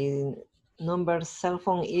 my number cell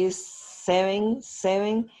phone is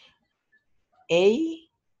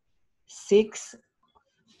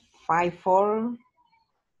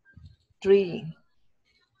 7786543.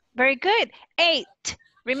 Very good. 8.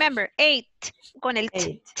 Remember, 8. Con el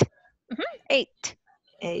 8. 8.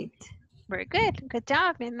 8. Very good. Good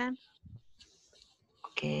job, Mirna.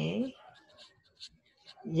 Okay.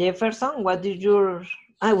 Jefferson, what did your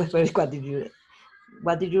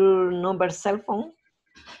number cell phone?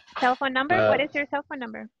 Cell phone number? What is your cell phone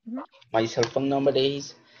number? My cell phone number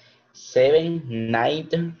is 7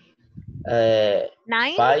 9 50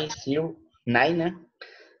 9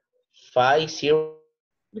 50.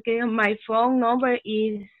 Okay, my phone number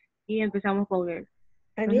is, y empezamos con él.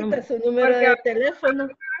 Anita, su número de teléfono,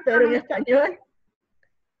 pero en español.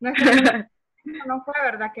 No fue,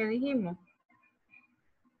 ¿verdad? Que dijimos.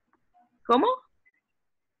 ¿Cómo?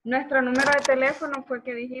 Nuestro número de teléfono fue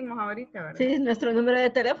que dijimos ahorita, ¿verdad? Sí, nuestro número de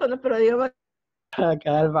teléfono, pero digamos.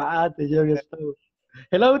 Cálmate, yo ya estuve.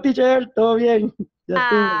 Hello, teacher, ¿todo bien? Ya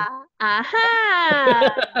estuve.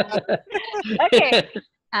 Ajá. Okay.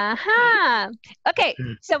 Ajá. Okay,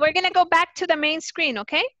 so we're going to go back to the main screen,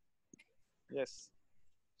 okay? Yes.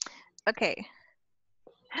 Okay.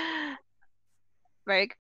 Very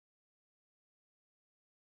good.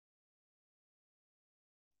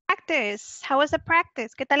 Practice. How was the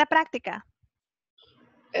practice? ¿Qué tal la práctica?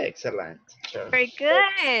 Excellent. Sure. Very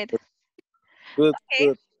good. Good, okay.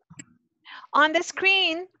 good. On the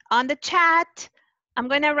screen, on the chat, I'm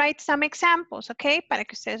going to write some examples, okay? Para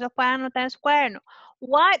que ustedes lo puedan anotar en su cuaderno.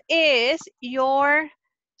 What is your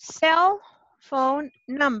cell phone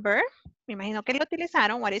number? Me imagino que lo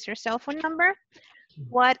utilizaron. What is your cell phone number?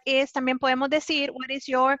 What is, también podemos decir, what is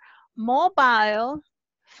your mobile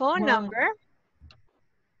phone number?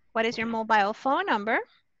 What is your mobile phone number?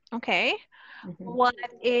 Okay. What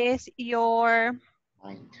is your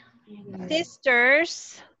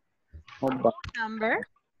sister's phone number?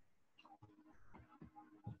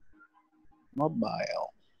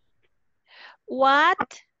 Mobile.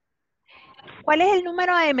 ¿Cuál es el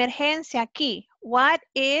número de emergencia aquí? What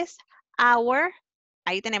is our,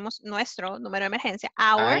 ahí tenemos nuestro número de emergencia.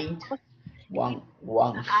 Our.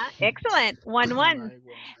 911. Excellent. 11.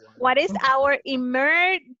 What is our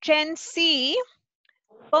emergency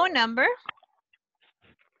phone number?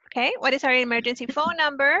 Okay. What is our emergency phone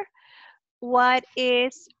number? What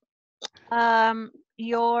is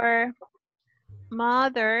your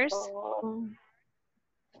mother's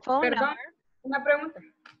phone Perdón, number. una pregunta.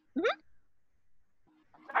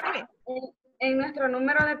 En nuestro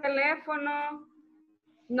número de teléfono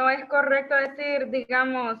no es correcto decir,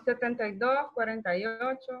 digamos, 72,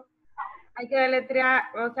 48. Hay que deletrear,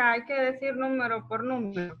 o sea, hay que decir número por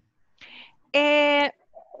número.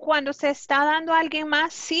 Cuando se está dando a alguien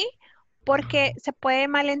más, sí, porque se puede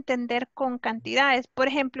malentender con cantidades. Por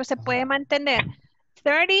ejemplo, se puede mantener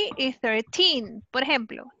 30 y 13, por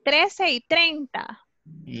ejemplo, 13 y 30.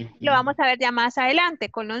 Lo vamos a ver ya más adelante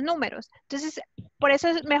con los números. Entonces, por eso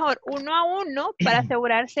es mejor 1 a 1 para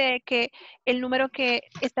asegurarse de que el número que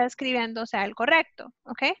está escribiendo sea el correcto,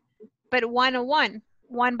 ¿ok? Pero 1 a 1,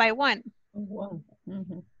 1 by 1.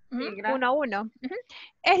 Sí, 1 a 1.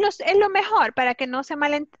 Es lo mejor para que no se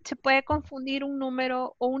puede confundir un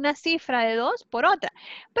número o una cifra de 2 por otra.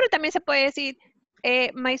 Pero también se puede decir,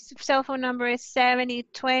 my cell phone number is 70,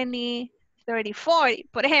 20, 30, 40,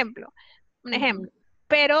 por ejemplo. Un ejemplo.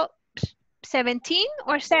 Pero 17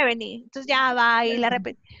 o 70. Entonces ya va y la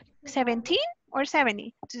repite. 17 o 70.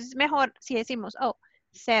 Entonces es mejor si decimos,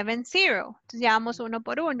 70. Entonces ya vamos 1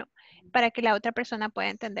 por 1 para que la otra persona pueda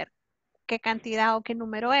entender qué cantidad o qué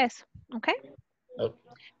número es, ¿ok?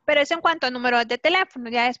 Pero eso en cuanto a números de teléfono,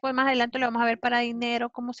 ya después más adelante lo vamos a ver para dinero,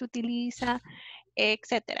 cómo se utiliza,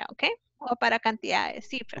 etcétera, ¿ok? O para cantidades,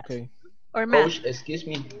 cifras. Or math. Coach, excuse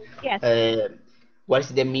me. Yes.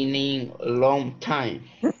 What's the meaning long time?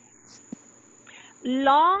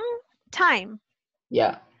 Long time.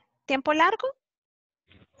 Yeah. ¿Tiempo largo?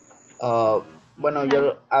 Bueno,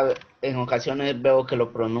 yo en ocasiones veo que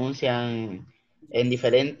lo pronuncian en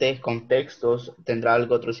diferentes contextos, tendrá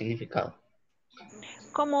algo otro significado.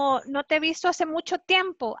 Como no te he visto hace mucho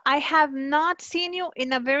tiempo. I have not seen you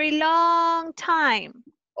in a very long time.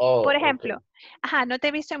 Por ejemplo, no te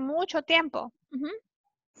he visto en mucho tiempo.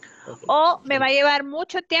 O me va a llevar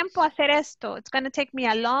mucho tiempo hacer esto. It's going to take me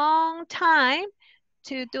a long time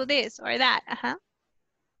to do this or that.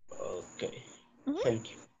 Okay. Thank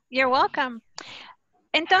you. You're welcome.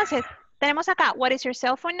 Entonces, tenemos acá, what is your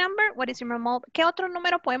cell phone number? What is your mobile? ¿Qué otro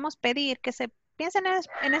número podemos pedir? Que se piense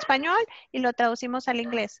en español y lo traducimos al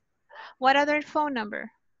inglés. What other phone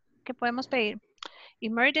number? ¿Qué podemos pedir?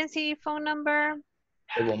 Emergency phone number.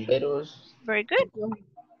 De bomberos. Very good.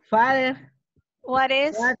 Father. What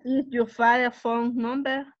is your father's phone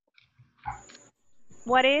number?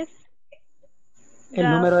 What is el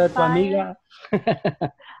número de tu amiga.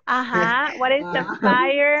 What is the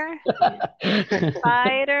fighter?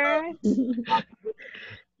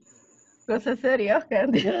 Cosa seria, Oscar.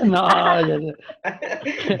 No.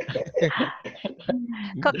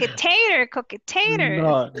 Coquetator.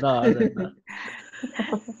 No.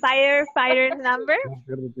 Firefighter's number.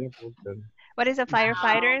 What is a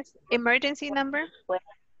firefighter's emergency number?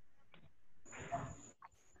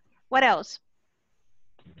 What else?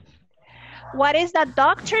 What is the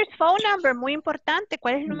doctor's phone number? Muy importante.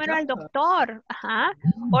 ¿Cuál es el número del doctor?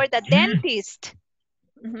 Or the dentist.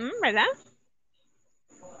 ¿Verdad?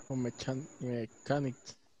 O mechanic.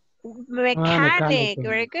 Mechanic.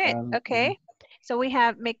 Very good. Okay. So we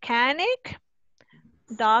have mechanic,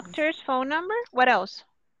 doctor's phone number. What else?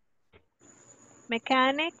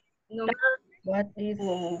 Mechanic. What is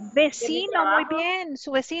vecino, muy bien.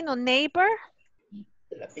 Su vecino, neighbor.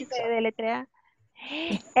 Se deletrea.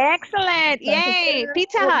 Excellent. Yay.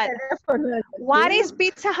 Pizza Hut. What is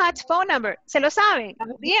Pizza Hut's phone number? ¿Se lo saben?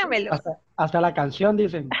 Díganmelo. Hasta la canción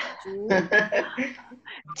dicen.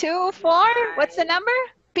 24. What's the number?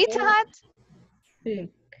 Pizza Hut? Sí.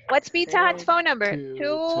 What's Pizza Hut's phone number?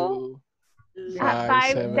 2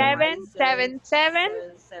 5 7 7 7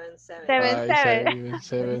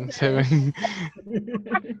 7 7.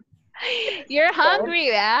 You're hungry,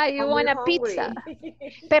 yeah? You want a pizza.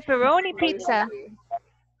 Pepperoni pizza.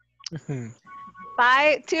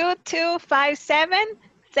 5 2 2 5 7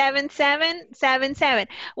 7 7 7 7.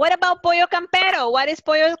 What about Pollo Campero? What is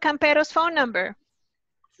Pollo Campero's phone number?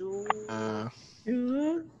 2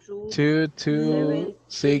 2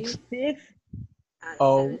 6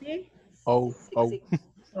 0 0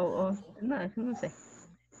 0. No sé.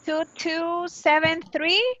 2 2 7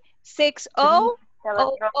 3 6 0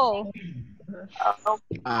 0 0.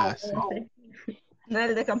 Sí. No,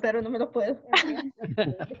 el de Campero no me lo puedo.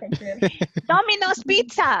 Domino's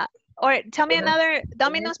Pizza. Or tell me another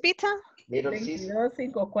Domino's Pizza. Little Caesar.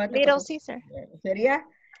 2254. Little Caesar. Sería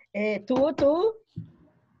 2 2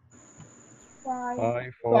 5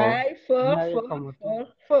 5 4 4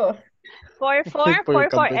 4 4 4 4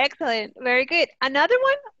 4. Excellent. Very good. Another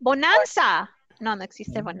one. Bonanza. No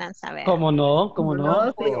existe Bonanza. Vean. ¿Cómo no?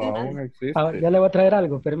 No, aún existe. Ya le voy a traer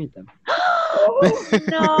algo, permítame.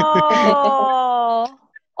 No.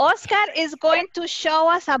 Oscar is going to show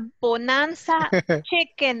us a bonanza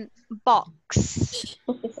chicken box.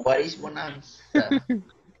 What is bonanza?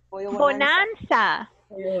 Bonanza.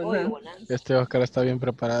 Este Oscar está bien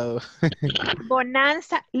preparado.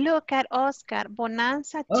 Bonanza. Look at Oscar.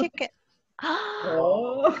 Bonanza chicken.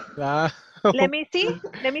 Ah, Let me see.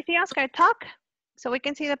 Let me see Oscar talk so we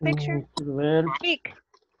can see the picture. Speak.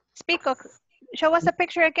 Speak. Show us the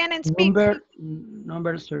picture again and speak. Number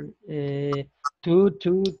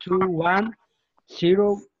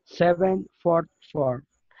 22210744.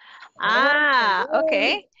 Ah,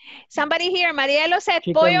 okay. Somebody here, Marielo said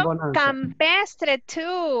Chicken pollo bonanza. campestre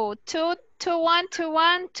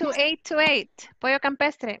 221212828. Pollo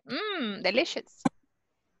campestre. Mmm, delicious.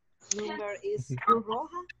 Number is Cruz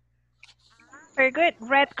Roja. Very good.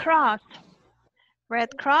 Red Cross.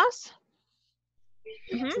 Red Cross.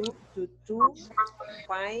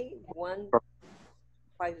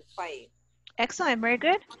 222-5155. Excellent. Very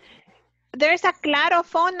good. There's a Claro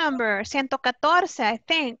phone number, 114, I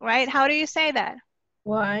think, right? How do you say that?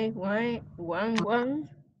 114.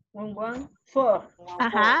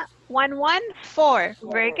 114.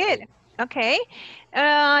 Very good. Okay.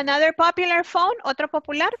 Another popular phone, otro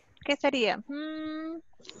popular, ¿qué sería?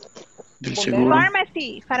 Del seguro.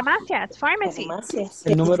 Pharmacy, farmacias, pharmacy.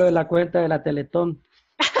 El número de la cuenta de la Teletón.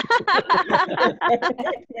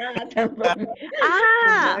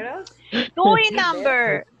 DUI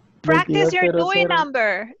number. Practice your DUI 2200.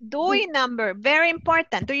 number. DUI number. Very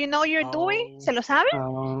important. Do you know your DUI? ¿Se lo saben?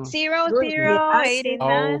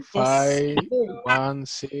 0089.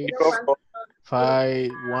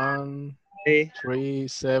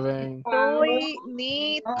 05165137. DUI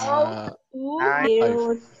need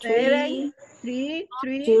 333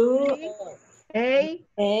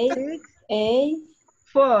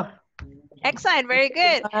 Excellent. Very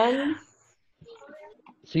good.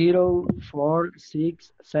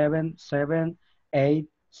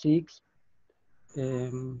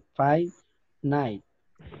 046778659.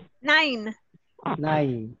 9.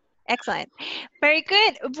 9. Excellent. Very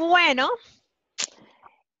good. Bueno,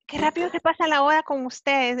 qué rápido se pasa la hora con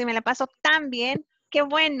ustedes y me la paso tan bien. Qué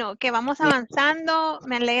bueno que vamos avanzando.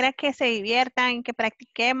 Me alegra que se diviertan, que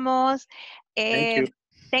practiquemos.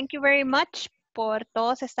 Thank you very much por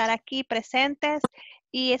todos estar aquí presentes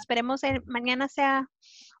y esperemos el mañana sea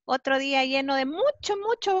otro día lleno de mucho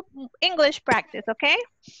English practice, ¿ok?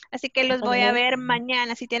 Así que los voy a ver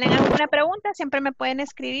mañana. Si tienen alguna pregunta, siempre me pueden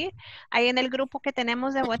escribir ahí en el grupo que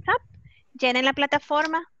tenemos de WhatsApp. Llenen la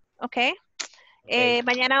plataforma, ¿ok?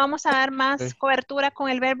 Mañana vamos a dar más cobertura con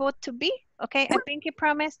el verbo to be, ¿ok? I pinky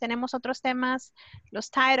promise. Tenemos otros temas, los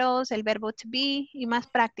titles, el verbo to be y más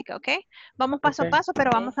práctica, ¿ok? Vamos paso a paso,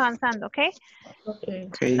 pero vamos avanzando, ¿ok? Ok,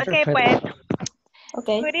 pues.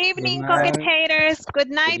 Good evening, coquetators. Good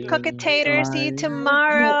night, coquetators. See you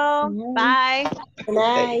tomorrow. Bye. Good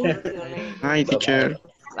night. Hi, teacher.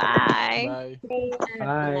 Bye.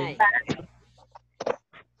 Bye.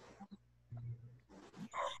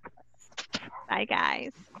 Bye,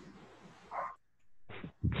 guys.